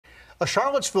A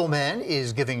Charlottesville man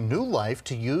is giving new life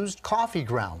to used coffee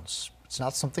grounds. It's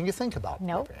not something you think about,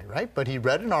 Nope. right? But he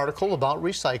read an article about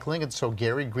recycling, and so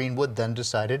Gary Greenwood then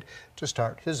decided to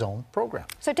start his own program.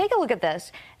 So take a look at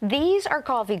this. These are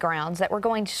coffee grounds that were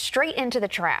going straight into the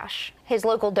trash. His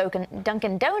local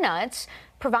Dunkin' Donuts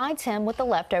provides him with the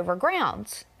leftover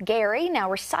grounds. Gary now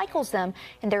recycles them,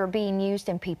 and they're being used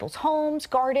in people's homes,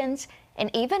 gardens, and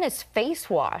even as face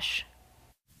wash.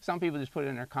 Some people just put it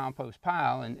in their compost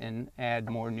pile and add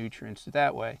more nutrients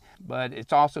that way. But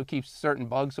it also keeps certain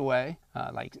bugs away,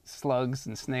 like slugs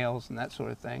and snails and that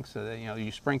sort of thing, so that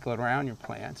you sprinkle it around your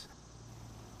plants.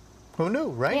 Who knew,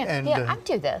 right? Yeah, I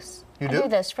do this. You I do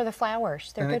this for the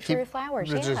flowers. They're good for your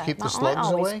flowers. Does Yeah. it keep the My aunt slugs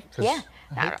always- away? 'Cause Yeah.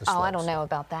 I hate the I slugs. don't know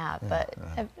about that, but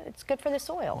it's good for the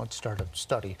soil. Let's start a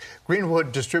study.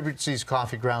 Greenwood distributes these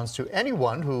coffee grounds to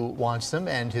anyone who wants them,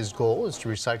 and his goal is to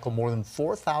recycle more than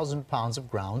 4,000 pounds of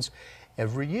grounds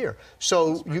every year.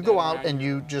 So you go out and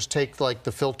you just take like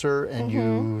the filter and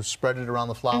you spread it around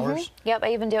the flowers? Yep,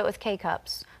 I even do it with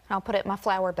K-cups. I'll put it in my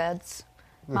flower beds.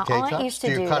 My K-cups? aunt used to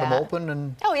do you cut that. them open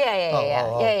and? Oh,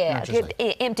 yeah. Interesting.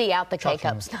 You empty out the Chuck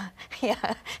 'em. K-cups.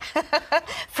 Yeah.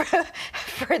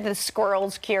 for the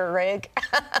squirrels Keurig.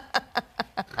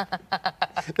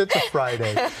 It's a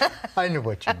Friday. I knew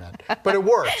what you meant. But it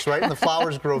works, right? And the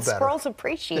flowers grow better. Squirrels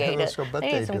appreciate it. So I bet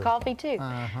They they need some do. coffee, too.